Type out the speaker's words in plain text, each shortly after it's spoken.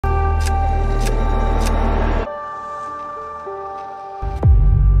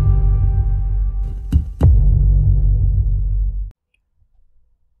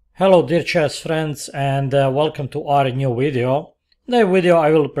Hello dear chess friends, and welcome to our new video. In this video I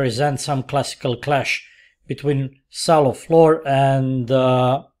will present some classical clash between Salo Floor and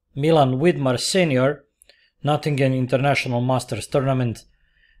Milan Widmar Senior, Nottingham International Masters Tournament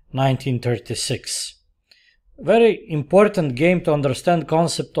 1936. Very important game to understand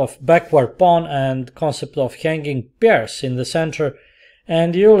concept of backward pawn and concept of hanging pairs in the center,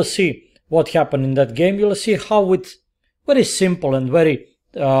 and you will see what happened in that game. You will see how with very simple and very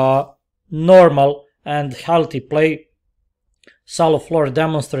normal and healthy play, Salo Floor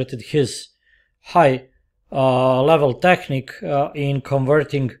demonstrated his high level technique in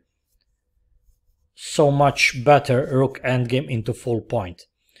converting so much better rook endgame into full point.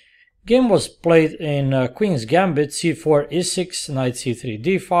 Game was played in Queen's Gambit, c4, e6, knight c3,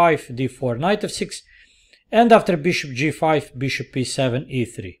 d5, d4, knight f6, and after bishop g5, bishop e7,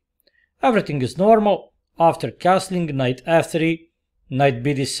 e3. Everything is normal. After castling, knight f3, knight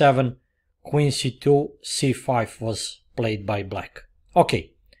bd7, queen c2, c5 was played by black.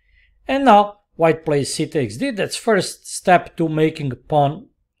 Okay, and now white plays c takes d. That's first step to making pawn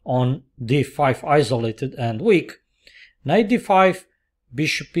on d5 isolated and weak. Knight d5,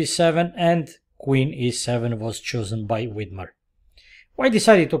 bishop e7, and queen e7 was chosen by Widmar. White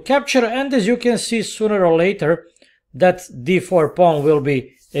decided to capture, and as you can see, sooner or later that d4 pawn will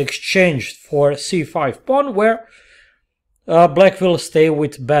be exchanged for c5 pawn, where black will stay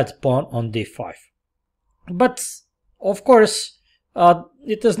with bad pawn on d5. But of course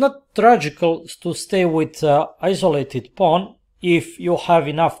it is not tragical to stay with isolated pawn if you have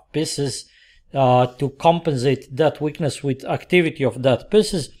enough pieces to compensate that weakness with activity of that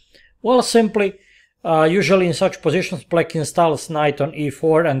pieces. Well, simply usually in such positions black installs knight on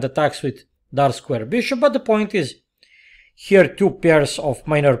e4 and attacks with dark square bishop, but the point is here two pairs of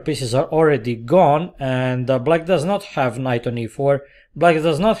minor pieces are already gone, and black does not have knight on e4, black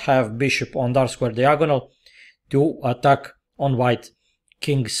does not have bishop on dark square diagonal to attack on white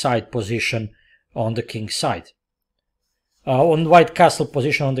king side position on the king side, on white castle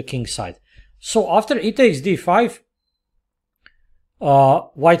position on the king side. So after e takes d5,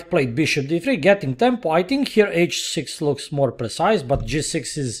 white played bishop d3, getting tempo. I think here h6 looks more precise, but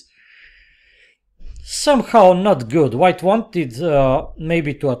g6 is somehow not good. White wanted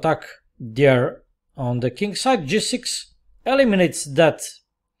maybe to attack there on the king side. g6 eliminates that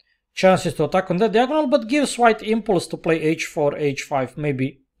chances to attack on that diagonal, but gives white impulse to play h4, h5,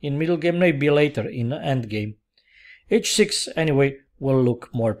 maybe in middle game, maybe later in end game. h6 anyway will look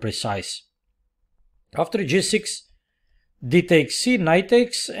more precise. After g6, d takes c, knight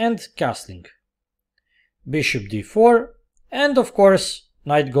takes, and castling. Bishop d4, and of course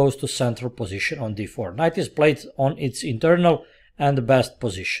knight goes to central position on d4. Knight is played on its internal and best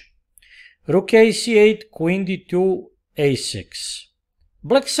position. Rook a c8, queen d2, a6.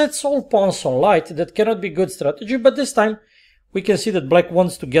 Black sets all pawns on light. That cannot be good strategy, but this time we can see that black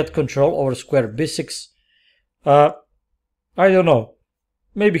wants to get control over square b6. I don't know.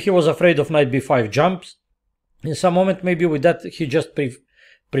 Maybe he was afraid of knight b5 jumps. In some moment, maybe with that he just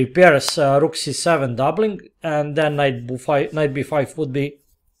prepares rook c7 doubling, and then knight b5 would be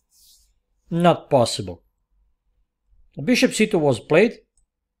not possible. Bishop c2 was played.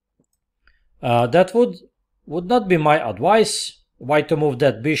 That would not be my advice. White to move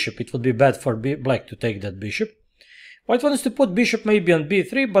that bishop. It would be bad for black to take that bishop. White wants to put bishop maybe on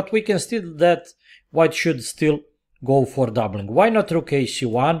b3, but we can see that white should still go for doubling. Why not rook a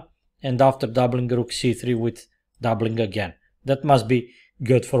c1 and after doubling rook c3 with doubling again? That must be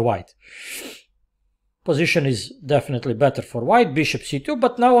good for white. Position is definitely better for white. Bishop c2,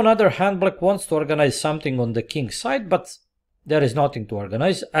 but now on the other hand black wants to organize something on the king side, but there is nothing to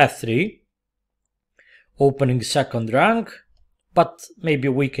organize. f3, opening second rank, but maybe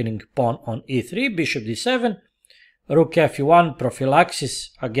weakening pawn on e3. Bishop d7, rook f1,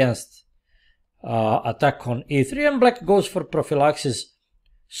 prophylaxis against attack on e3, and black goes for prophylaxis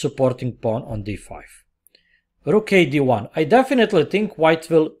supporting pawn on d5. Rook a d1. I definitely think white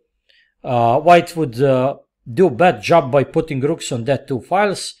would do bad job by putting rooks on that two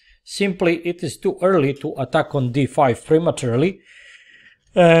files. Simply it is too early to attack on d5 prematurely,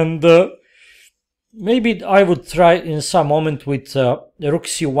 and maybe I would try in some moment with rook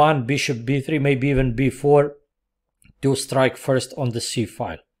c1, bishop b3, maybe even b4 to strike first on the c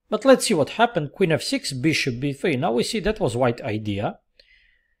file. But let's see what happened. Queen f6, bishop b3. Now we see that was white idea.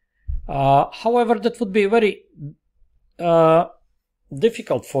 However, that would be very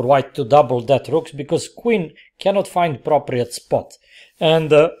difficult for white to double that rooks, because queen cannot find appropriate spot.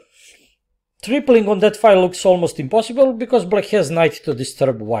 And tripling on that file looks almost impossible, because black has knight to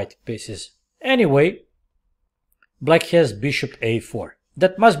disturb white pieces. Anyway, black has bishop a4.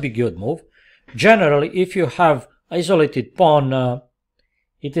 That must be good move. Generally, if you have isolated pawn,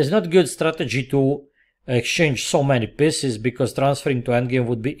 it is not good strategy to exchange so many pieces because transferring to endgame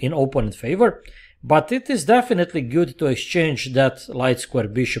would be in opponent favor. But it is definitely good to exchange that light square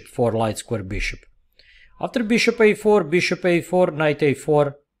bishop for light square bishop. After bishop a4, knight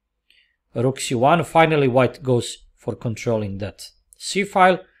a4, rook c1. Finally, white goes for controlling that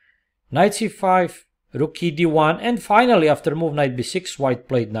c-file. Knight c5, rook e d1, and finally, after move knight b6, white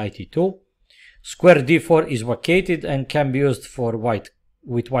played knight e2. Square d4 is vacated and can be used for white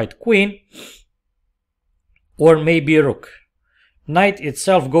queen, or maybe rook. Knight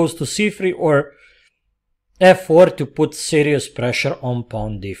itself goes to c3 or f4 to put serious pressure on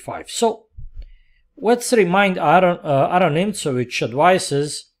pawn d5. So let's remind Aaron Nimzowitsch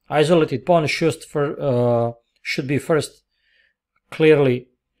advises isolated pawn should be first clearly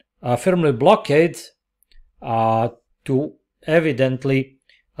firmly blockade to evidently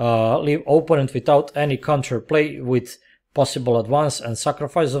leave opponent without any counterplay with possible advance and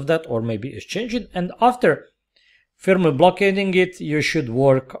sacrifice of that, or maybe exchange it. And after firmly blockading it, you should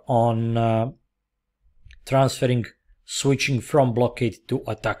work on switching from blockade to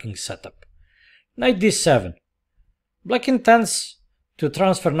attacking setup. Knight d7. Black intends to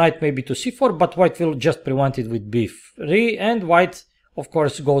transfer knight maybe to c4, but white will just prevent it with b3, and white of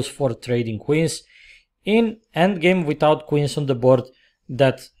course goes for trading queens. In endgame without queens on the board,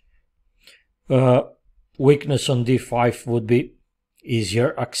 that weakness on d5 would be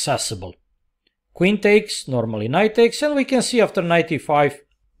easier accessible. Queen takes, normally knight takes, and we can see after knight e5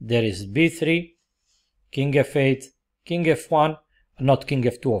 there is b3, king f8, king f1, not king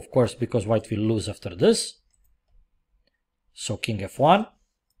f2 of course, because white will lose after this. So king f1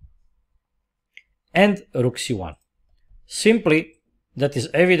 and rook c1. Simply, that is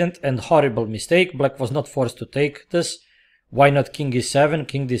evident and horrible mistake. Black was not forced to take this. Why not king e7,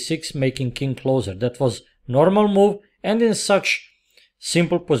 king d6, making king closer? That was normal move, and in such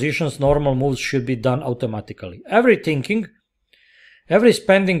simple positions normal moves should be done automatically. Every thinking, every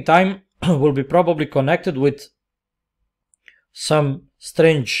spending time will be probably connected with some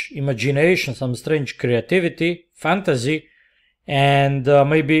strange imagination, some strange creativity, fantasy, and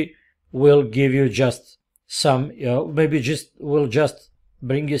maybe will give you just some, will just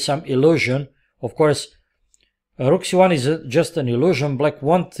bring you some illusion. Of course, rook c1 is just an illusion. Black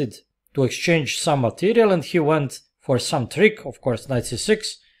wanted to exchange some material and he went for some trick, of course knight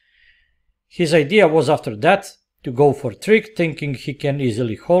c6. His idea was after that to go for trick, thinking he can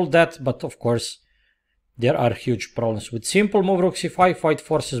easily hold that, but of course there are huge problems. With simple move rook c5, white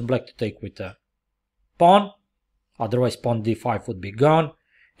forces black to take with a pawn, otherwise pawn d5 would be gone.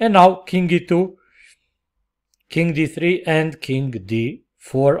 And now king e2, king d3 and king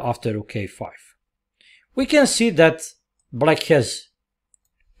d4 after rook a5. We can see that black has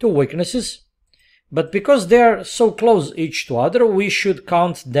two weaknesses, but because they are so close each to other, we should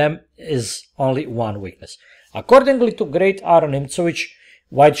count them as only one weakness. Accordingly to great Aaron Nimzowitsch,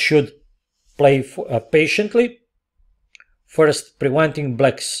 white should play patiently, first preventing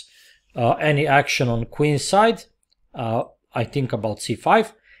black's any action on queen side, I think about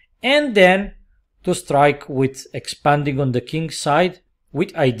c5, and then to strike with expanding on the king side,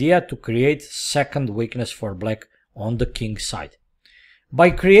 with idea to create second weakness for black on the king side.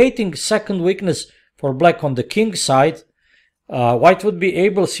 By creating second weakness for black on the king side, white would be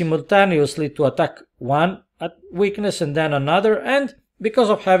able simultaneously to attack one weakness and then another, and because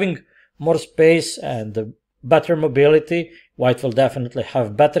of having more space and better mobility, white will definitely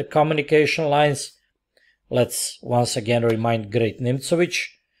have better communication lines. Let's once again remind great Nimzowitsch,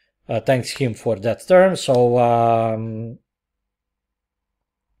 thanks him for that term. So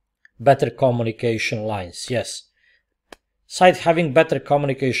better communication lines, yes. Side having better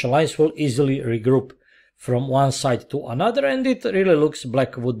communication lines will easily regroup from one side to another, and it really looks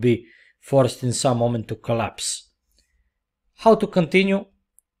black would be forced in some moment to collapse. How to continue?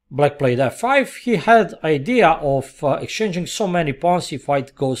 Black played f5. He had idea of exchanging so many pawns if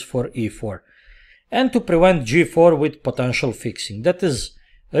white goes for e4, and to prevent g4 with potential fixing. That is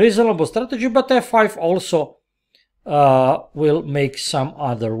a reasonable strategy, but f5 also will make some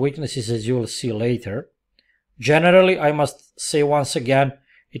other weaknesses, as you will see later. Generally, I must say once again,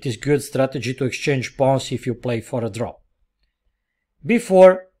 it is good strategy to exchange pawns if you play for a draw.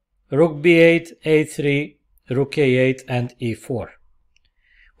 b4, rook b8, a3, rook a8 and e4.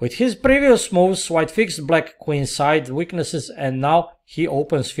 With his previous moves, white fixed black queen side weaknesses, and now he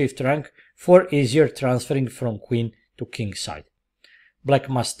opens fifth rank for easier transferring from queen to king side. Black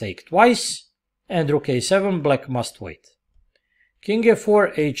must take twice, and rook a7, black must wait. King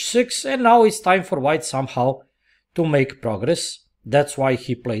f4, h6, and now it's time for white somehow to make progress. That's why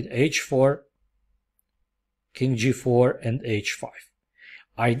he played h4, king g4 and h5.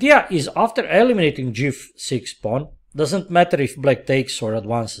 Idea is after eliminating g6 pawn, doesn't matter if black takes or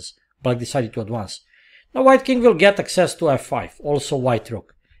advances, black decided to advance. Now white king will get access to f5, also white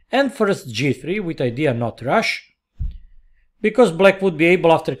rook. And first g3 with idea not rush, because black would be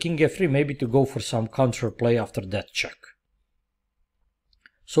able after king f3 maybe to go for some counterplay after that check.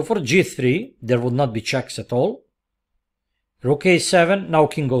 So for g3 there would not be checks at all. Rook a7, now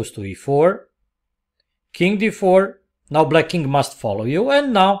king goes to e4, king d4, now black king must follow you,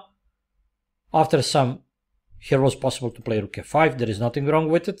 and now after some, here was possible to play rook f5, there is nothing wrong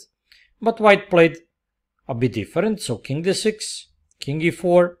with it, but white played a bit different, so king d6, king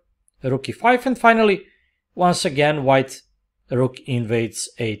e4, rook e5, and finally once again white rook invades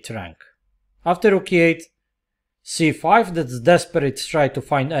 8th rank. After rook e8, c5, that's desperate try to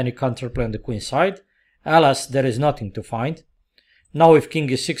find any counterplay on the queen side. Alas, there is nothing to find. Now if king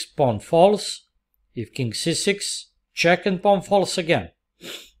e6, pawn falls. If king c6, check and pawn falls again.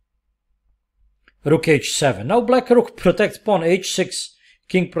 Rook h7. Now black rook protects pawn h6,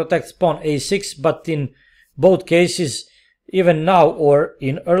 king protects pawn a6, but in both cases, even now or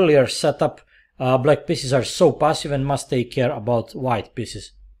in earlier setup, black pieces are so passive and must take care about white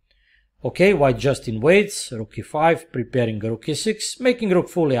pieces. Okay, white just invades, rook e5, preparing rook e6, making rook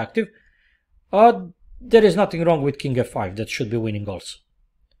fully active. There is nothing wrong with king f5, that should be winning also.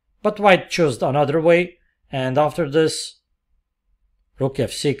 But white chose another way, and after this, rook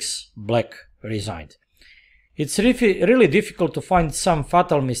f6, black resigned. It's really difficult to find some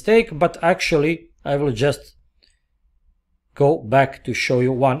fatal mistake, but actually I will just go back to show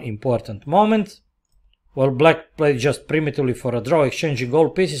you one important moment. Well, black played just primitively for a draw, exchanging all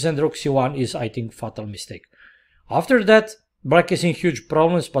pieces, and rook c1 is, I think, fatal mistake. After that, black is in huge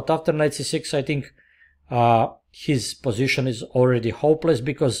problems, but after knight c6, I think his position is already hopeless,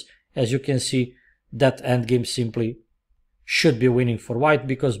 because as you can see, that endgame simply should be winning for white,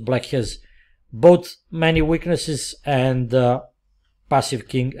 because black has both many weaknesses and passive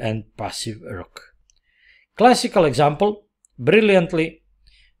king and passive rook. Classical example, brilliantly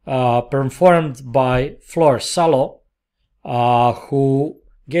performed by Flor Salo, who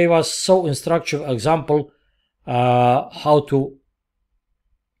gave us so instructive example how to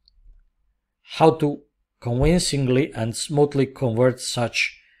convincingly and smoothly convert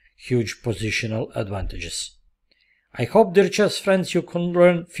such huge positional advantages. I hope, dear chess friends, you can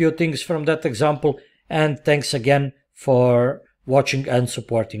learn few things from that example, and thanks again for watching and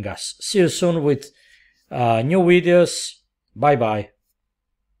supporting us. See you soon with new videos. Bye bye.